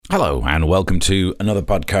Hello and welcome to another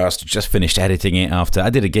podcast. Just finished editing it after I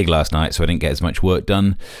did a gig last night, so I didn't get as much work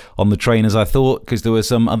done on the train as I thought because there were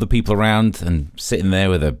some other people around and sitting there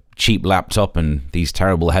with a cheap laptop and these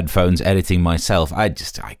terrible headphones editing myself. I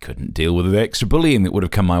couldn't deal with the extra bullying that would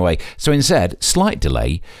have come my way. So instead, slight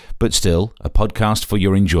delay, but still a podcast for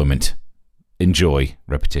your enjoyment. Enjoy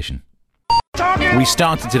repetition. We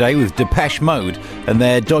started today with Depeche Mode and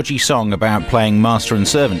their dodgy song about playing master and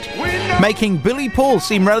servant, making Billy Paul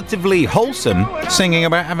seem relatively wholesome, singing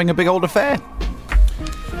about having a big old affair.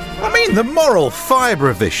 I mean, the moral fibre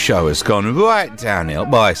of this show has gone right downhill.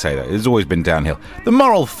 Well, I say that, it's always been downhill. The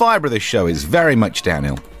moral fibre of this show is very much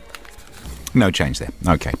downhill. No change there.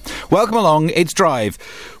 Okay. Welcome along, it's Drive.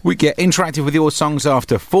 We get interactive with your songs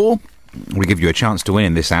after 4. We give you a chance to win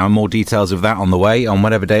in this hour. More details of that on the way, on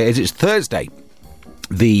whatever day it is. It's Thursday,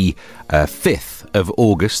 the 5th of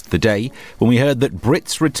August, the day when we heard that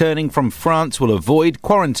Brits returning from France will avoid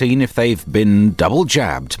quarantine if they've been double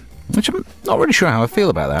jabbed. Which I'm not really sure how I feel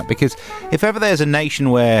about that, because if ever there's a nation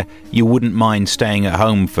where you wouldn't mind staying at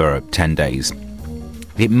home for 10 days,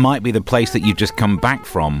 it might be the place that you've just come back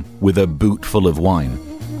from with a boot full of wine.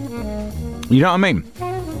 You know what I mean?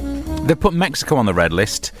 They've put Mexico on the red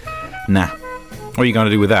list. Nah. What are you going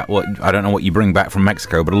to do with that? What, I don't know what you bring back from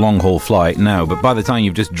Mexico, but a long-haul flight? No, but by the time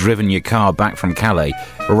you've just driven your car back from Calais,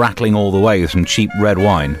 rattling all the way with some cheap red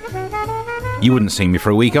wine, you wouldn't see me for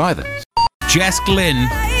a week either. Jess Glynn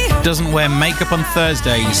doesn't wear makeup on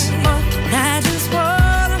Thursdays.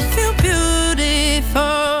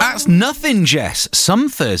 That's nothing, Jess. Some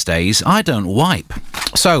Thursdays I don't wipe.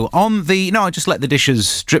 So, I just let the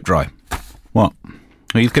dishes drip dry. What?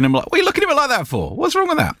 What are you looking at me like that for? What's wrong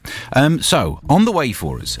with that? So, on the way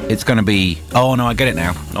for us, it's going to be... Oh, no, I get it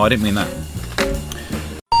now. No, I didn't mean that.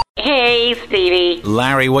 Hey, Stevie.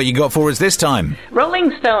 Larry, what you got for us this time?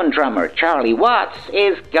 Rolling Stone drummer Charlie Watts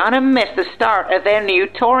is gonna miss the start of their new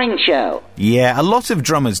touring show. Yeah, a lot of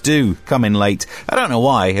drummers do come in late. I don't know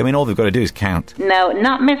why. I mean, all they've got to do is count. No,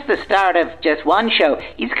 not miss the start of just one show.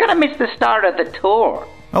 He's gonna miss the start of the tour.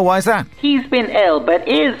 Oh, why is that? He's been ill, but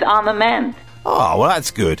is on the mend. Oh, well,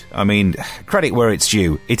 that's good. I mean, credit where it's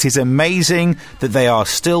due. It is amazing that they are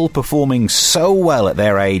still performing so well at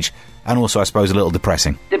their age, and also, I suppose, a little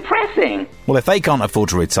depressing. Depressing? Well, if they can't afford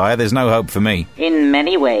to retire, there's no hope for me. In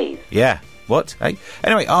many ways. Yeah. What? Hey?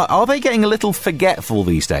 Anyway, are they getting a little forgetful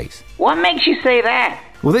these days? What makes you say that?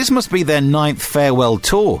 Well, this must be their 9th farewell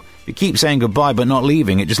tour. You keep saying goodbye but not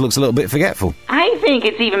leaving, it just looks a little bit forgetful. I think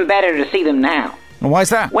it's even better to see them now. Well, why is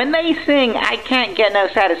that? When they sing, I can't get no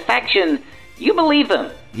satisfaction, you believe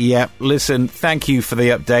them. Yeah, listen, thank you for the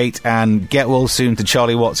update, and get well soon to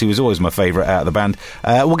Charlie Watts, who was always my favourite out of the band.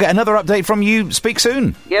 We'll get another update from you. Speak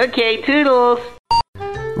soon. Okay, toodles.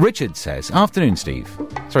 Richard says, afternoon, Steve.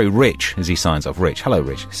 Sorry, Rich, as he signs off. Rich. Hello,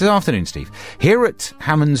 Rich. He says, afternoon, Steve. Here at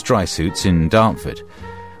Hammond's Dry Suits in Dartford,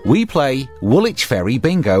 we play Woolwich Ferry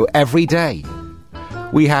Bingo every day.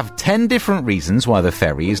 We have 10 different reasons why the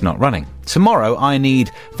ferry is not running. Tomorrow I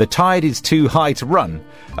need The Tide is Too High to Run,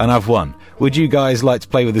 and I've won. Would you guys like to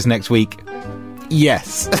play with us next week?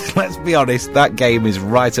 Yes. Let's be honest, that game is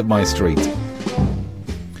right up my street.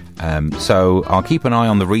 So I'll keep an eye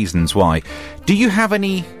on the reasons why. Do you have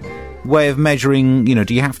any way of measuring,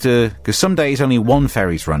 do you have to... Because some days only one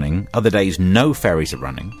ferry's running, other days no ferries are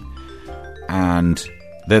running, and...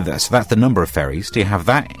 So that's the number of ferries. Do you have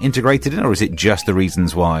that integrated in, or is it just the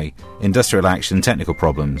reasons why? Industrial action, technical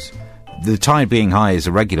problems. The tide being high is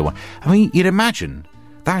a regular one. I mean, you'd imagine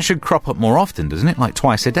that should crop up more often, doesn't it? Like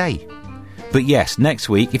twice a day. But yes, next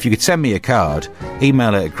week, if you could send me a card,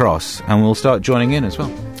 email it across, and we'll start joining in as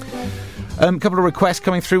well. A couple of requests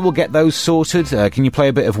coming through. We'll get those sorted. Can you play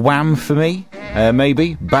a bit of Wham for me?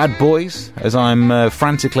 Maybe. Bad Boys, as I'm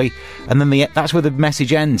frantically... And then that's where the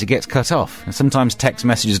message ends. It gets cut off. And sometimes text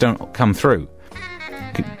messages don't come through.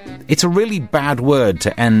 It's a really bad word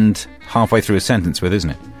to end halfway through a sentence with, isn't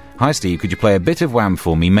it? Hi, Steve. Could you play a bit of Wham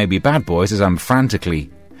for me? Maybe Bad Boys, as I'm frantically...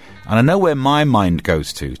 And I know where my mind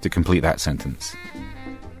goes to complete that sentence.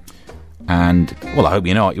 And, well, I hope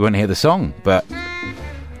you know it. You won't hear the song, but...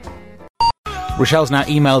 Rochelle's now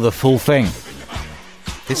emailed the full thing.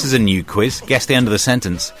 This is a new quiz. Guess the end of the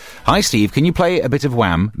sentence. Hi, Steve. Can you play a bit of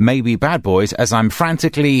Wham, maybe Bad Boys, as I'm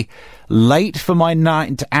frantically late for my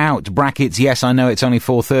night out, brackets, yes, I know it's only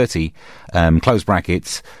 4:30, close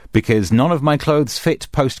brackets, because none of my clothes fit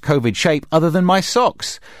post-COVID shape other than my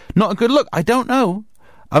socks. Not a good look. I don't know.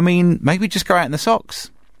 I mean, maybe just go out in the socks.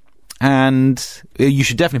 And you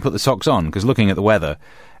should definitely put the socks on, because looking at the weather,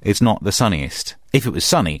 it's not the sunniest. If it was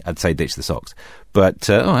sunny, I'd say ditch the socks. But,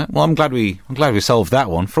 all right, well, I'm glad we solved that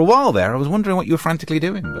one. For a while there, I was wondering what you were frantically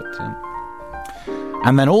doing, but...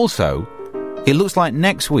 And then also, it looks like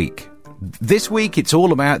next week, this week it's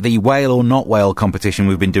all about the whale or not whale competition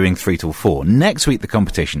we've been doing 3 till 4. Next week the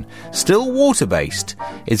competition, still water-based,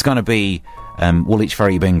 it's going to be Woolwich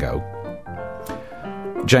Ferry Bingo.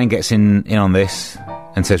 Jane gets in on this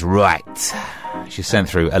and says, right, she's sent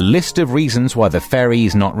through a list of reasons why the ferry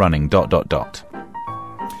is not running, ...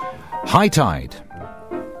 High tide,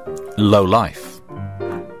 low life,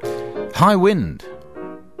 high wind,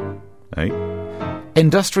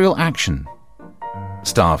 industrial action,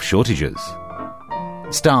 staff shortages,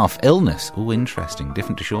 staff illness. Oh, interesting,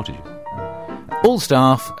 different to shortages. All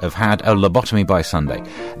staff have had a lobotomy by Sunday.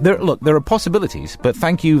 There are possibilities, but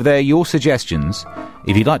thank you. They're your suggestions.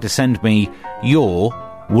 If you'd like to send me your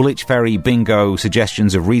Woolwich Ferry Bingo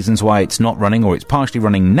suggestions of reasons why it's not running or it's partially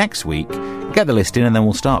running next week, get the list in and then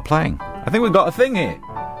we'll start playing. I think we've got a thing here.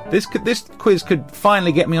 This quiz could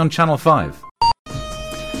finally get me on Channel 5.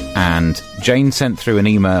 And Jane sent through an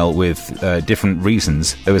email with different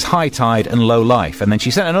reasons. There was high tide and low life. And then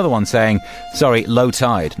she sent another one saying, sorry, low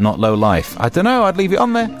tide, not low life. I don't know, I'd leave it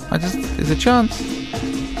on there. There's a chance.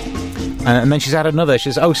 And then she's added another.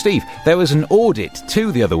 She says, oh, Steve, there was an audit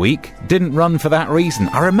too the other week. Didn't run for that reason.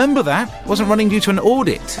 I remember that. Wasn't running due to an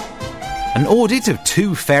audit. An audit of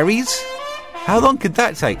 2 ferries? How long could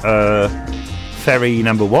that take? Ferry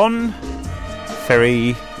number 1.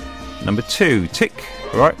 Ferry number 2. Tick.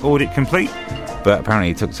 Right, audit complete. But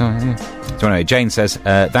apparently it took some. Yeah. So anyway, Jane says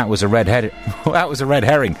that was a red herring. That was a red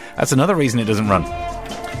herring. That's another reason it doesn't run.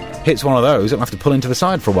 Hits one of those, it'll have to pull into the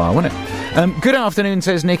side for a while, won't it? Good afternoon,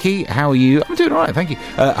 says Nikki. How are you? I'm doing all right, thank you.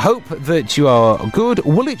 Hope that you are good.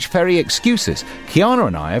 Woolwich Ferry excuses. Kiana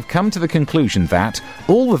and I have come to the conclusion that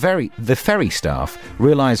all the ferry staff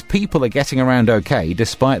realise people are getting around okay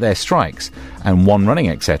despite their strikes and one running,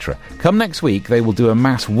 etc. Come next week, they will do a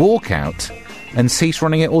mass walkout and cease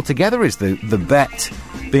running it altogether, is the bet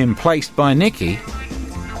being placed by Nikki.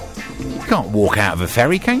 You can't walk out of a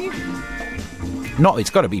ferry, can you?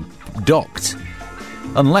 It's got to be docked.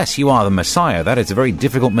 Unless you are the Messiah, that is a very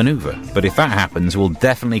difficult manoeuvre. But if that happens, we'll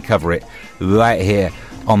definitely cover it right here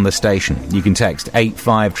on the station. You can text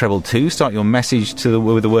 85222, start your message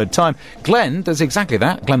with the word time. Glenn does exactly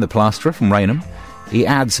that. Glenn the Plasterer from Raynham. He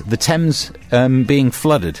adds, the Thames being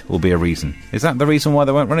flooded will be a reason. Is that the reason why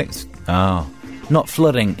they won't run it? Not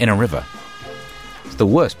flooding in a river. It's the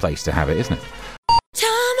worst place to have it, isn't it?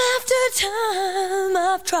 Time after time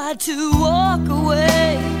I've tried to walk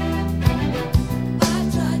away.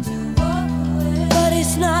 But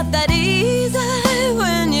it's not that easy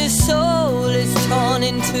when your soul is torn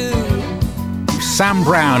in two. Sam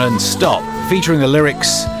Brown and Stop, featuring the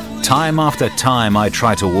lyrics, time after time I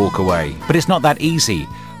try to walk away. But it's not that easy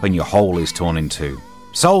when your whole is torn in two.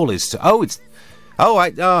 Soul is...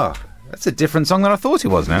 that's a different song than I thought it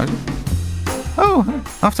was now. Oh,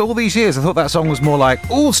 after all these years, I thought that song was more like,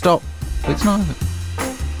 oh, stop. But it's not.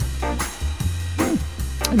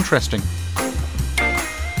 Interesting.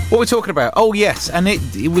 What we're talking about? Oh, yes, and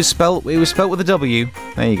it was spelt with a W.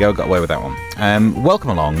 There you go, got away with that one.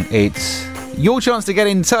 Welcome along. It's your chance to get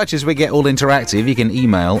in touch as we get all interactive. You can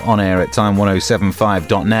email on air at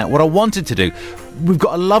time1075.net. What I wanted to do, we've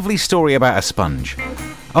got a lovely story about a sponge.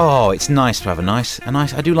 Oh, it's nice to have a nice.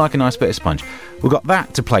 I do like a nice bit of sponge. We've got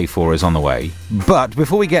that to play for us on the way. But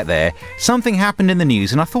before we get there, something happened in the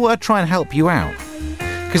news, and I thought I'd try and help you out.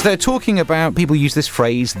 Because they're talking about, people use this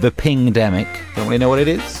phrase, the pingdemic. Don't really know what it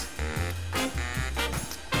is.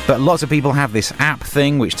 But lots of people have this app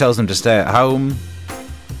thing which tells them to stay at home.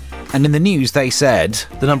 And in the news they said...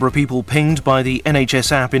 The number of people pinged by the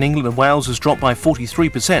NHS app in England and Wales has dropped by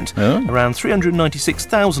 43%. Oh. Around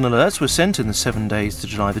 396,000 alerts were sent in the 7 days to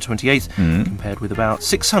July the 28th, compared with about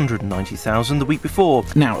 690,000 the week before.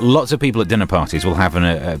 Now, lots of people at dinner parties will have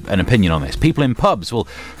an opinion on this. People in pubs will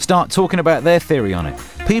start talking about their theory on it.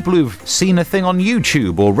 People who've seen a thing on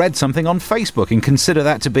YouTube or read something on Facebook and consider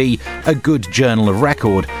that to be a good journal of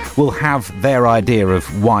record will have their idea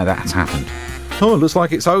of why that's happened. Oh, it looks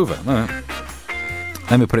like it's over.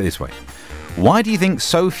 Let me put it this way. Why do you think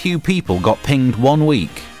so few people got pinged 1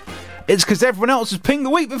 week? It's because everyone else was pinged the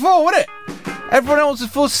week before, wasn't it? Everyone else was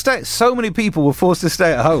forced to stay... So many people were forced to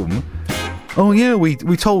stay at home. Oh, yeah, we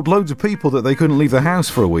told loads of people that they couldn't leave the house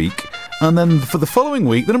for a week. And then for the following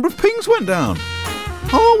week, the number of pings went down.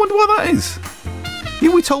 Oh, I wonder why that is. Yeah,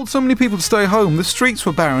 we told so many people to stay home. The streets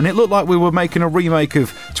were barren. It looked like we were making a remake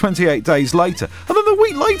of 28 Days Later. And then a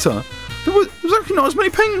week later... There was actually not as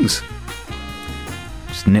many pings.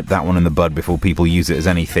 Just nip that one in the bud before people use it as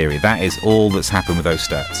any theory. That is all that's happened with those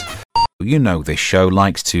stats. You know this show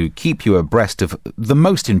likes to keep you abreast of the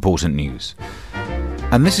most important news.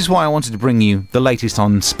 And this is why I wanted to bring you the latest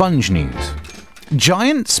on sponge news.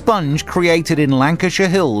 giant sponge created in Lancashire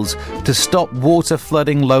Hills to stop water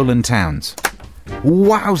flooding lowland towns.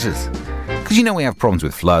 Wowzers. Because you know we have problems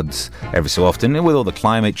with floods every so often, with all the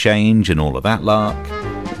climate change and all of that lark.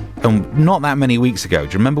 And not that many weeks ago,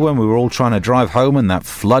 do you remember when we were all trying to drive home and that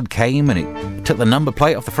flood came and it took the number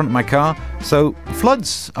plate off the front of my car? So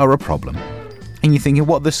floods are a problem. And you're thinking,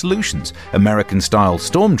 what are the solutions? American-style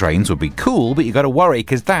storm drains would be cool, but you got to worry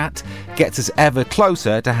because that gets us ever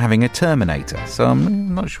closer to having a Terminator. So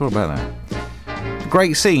I'm not sure about that.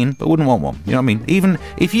 Great scene, but wouldn't want one. You know what I mean? Even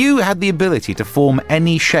if you had the ability to form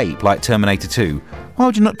any shape like Terminator 2, why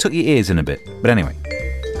would you not tuck your ears in a bit? But anyway.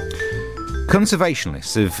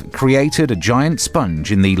 Conservationists have created a giant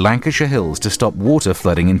sponge in the Lancashire Hills to stop water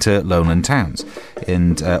flooding into lowland towns.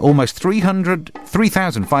 And almost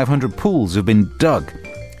 3,500 pools have been dug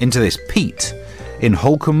into this peat in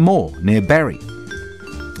Holcombe Moor near Bury.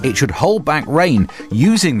 It should hold back rain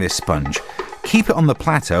using this sponge, keep it on the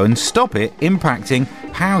plateau and stop it impacting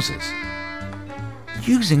houses.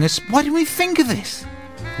 Why didn't we think of this?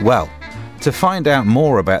 Well, to find out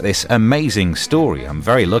more about this amazing story, I'm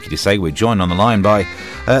very lucky to say we're joined on the line by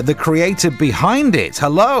the creator behind it.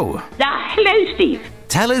 Hello. Hello, Steve.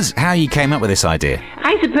 Tell us how you came up with this idea.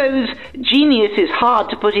 I suppose genius is hard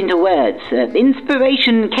to put into words.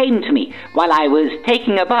 Inspiration came to me while I was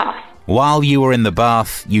taking a bath. While you were in the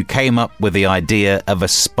bath, you came up with the idea of a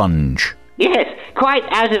sponge. Yes, quite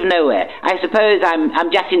out of nowhere. I suppose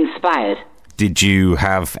I'm just inspired. Did you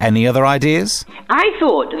have any other ideas? I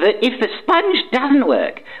thought that if the sponge doesn't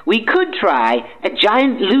work, we could try a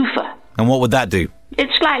giant loofah. And what would that do?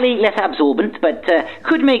 It's slightly less absorbent, but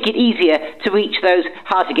could make it easier to reach those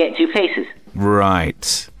hard-to-get-to places.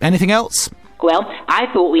 Right. Anything else? Well, I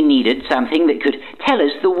thought we needed something that could tell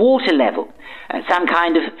us the water level. Some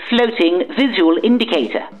kind of floating visual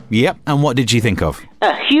indicator. Yep, and what did you think of?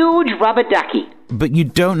 A huge rubber ducky. But you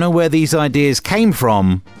don't know where these ideas came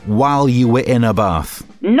from while you were in a bath?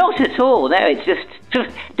 Not at all, no, it's just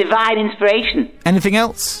divine inspiration. Anything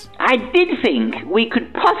else? I did think we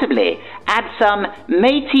could possibly add some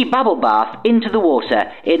matey bubble bath into the water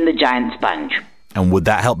in the giant sponge. And would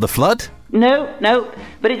that help the flood? No,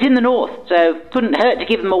 but it's in the north, so couldn't hurt to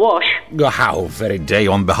give them a wash. How very dare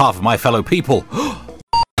you on behalf of my fellow people.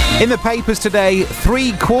 In the papers today,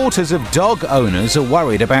 3/4 of dog owners are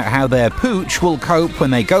worried about how their pooch will cope when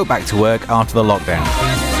they go back to work after the lockdown.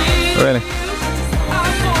 Really?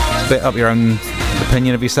 Bit up your own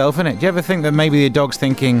opinion of yourself, innit? Do you ever think that maybe your dog's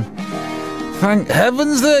thinking, thank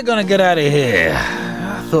heavens they're going to get out of here.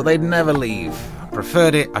 I thought they'd never leave. I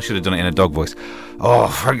preferred it. I should have done it in a dog voice. Oh,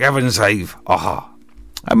 for heaven's sake. Oh.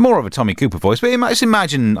 I'm more of a Tommy Cooper voice, but I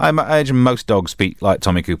imagine most dogs speak like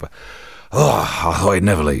Tommy Cooper. Oh, I thought he'd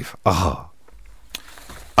never leave. Oh.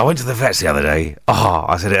 I went to the vets the other day. Oh,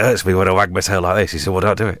 I said, it hurts me when I wag my tail like this. He said, well,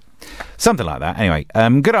 don't do it. Something like that. Anyway,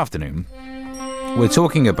 good afternoon. We're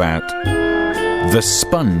talking about the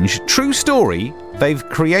sponge. True story. They've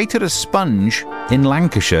created a sponge in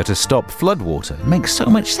Lancashire to stop floodwater. It makes so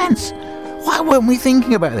much sense. Why weren't we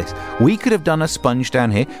thinking about this? We could have done a sponge down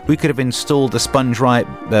here. We could have installed a sponge right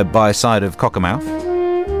by the side of Cockermouth.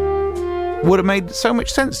 Would have made so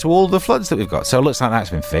much sense to all the floods that we've got. So it looks like that's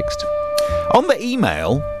been fixed. On the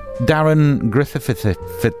email, Darren Griffith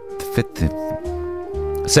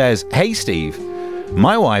says, hey Steve,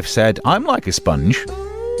 my wife said I'm like a sponge.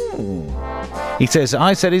 He says,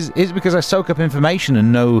 I said, is it because I soak up information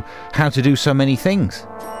and know how to do so many things?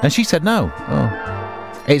 And she said no. Oh.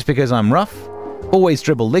 It's because I'm rough, always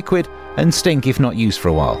dribble liquid, and stink if not used for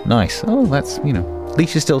a while. Nice. Oh, that's, at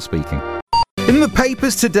least you're still speaking. In the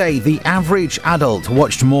papers today, the average adult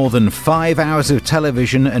watched more than 5 hours of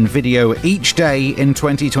television and video each day in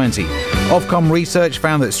 2020. Ofcom research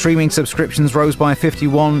found that streaming subscriptions rose by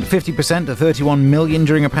 50% to 31 million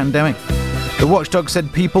during a pandemic. The watchdog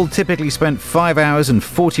said people typically spent 5 hours and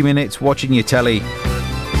 40 minutes watching your telly,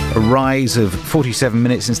 a rise of 47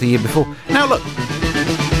 minutes since the year before. Now look,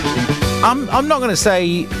 I'm not going to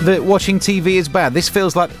say that watching TV is bad. This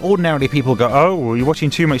feels like ordinarily people go, oh, well, you're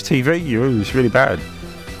watching too much TV, it's really bad.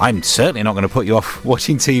 I'm certainly not going to put you off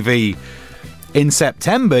watching TV in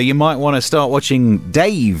September. You might want to start watching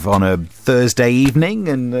Dave on a Thursday evening,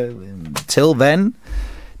 and until then,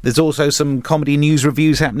 there's also some comedy news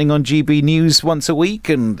reviews happening on GB News once a week,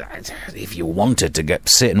 and if you wanted to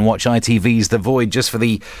sit and watch ITV's The Void just for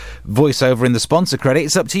the voiceover in the sponsor credit,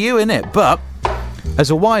 it's up to you, innit? But as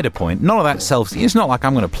a wider point, none of that it's not like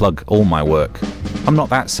I'm going to plug all my work. I'm not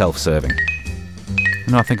that self-serving.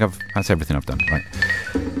 No, I think that's everything I've done, right?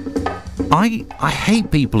 I hate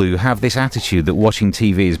people who have this attitude that watching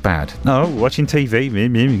TV is bad. No, watching TV,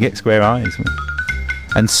 you get square eyes.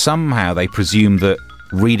 And somehow they presume that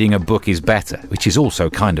reading a book is better, which is also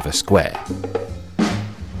kind of a square.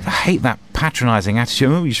 I hate that patronising attitude.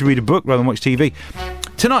 Oh, you should read a book rather than watch TV.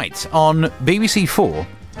 Tonight on BBC 4,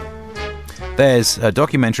 there's a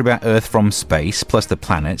documentary about Earth from space, plus the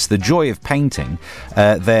planets, the joy of painting.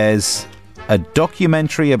 There's a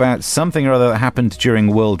documentary about something or other that happened during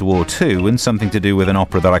World War II and something to do with an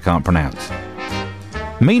opera that I can't pronounce.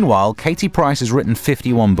 Meanwhile, Katie Price has written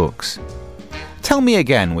 51 books. Tell me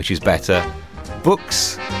again which is better,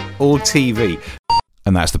 books or TV?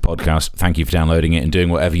 And that's the podcast. Thank you for downloading it and doing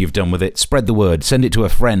whatever you've done with it. Spread the word. Send it to a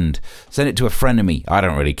friend. Send it to a frenemy. I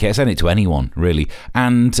don't really care. Send it to anyone, really.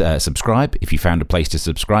 And subscribe if you found a place to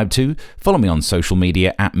subscribe to. Follow me on social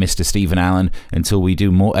media at Mr. Stephen Allen until we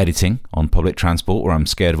do more editing on public transport where I'm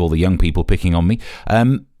scared of all the young people picking on me.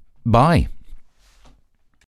 Bye.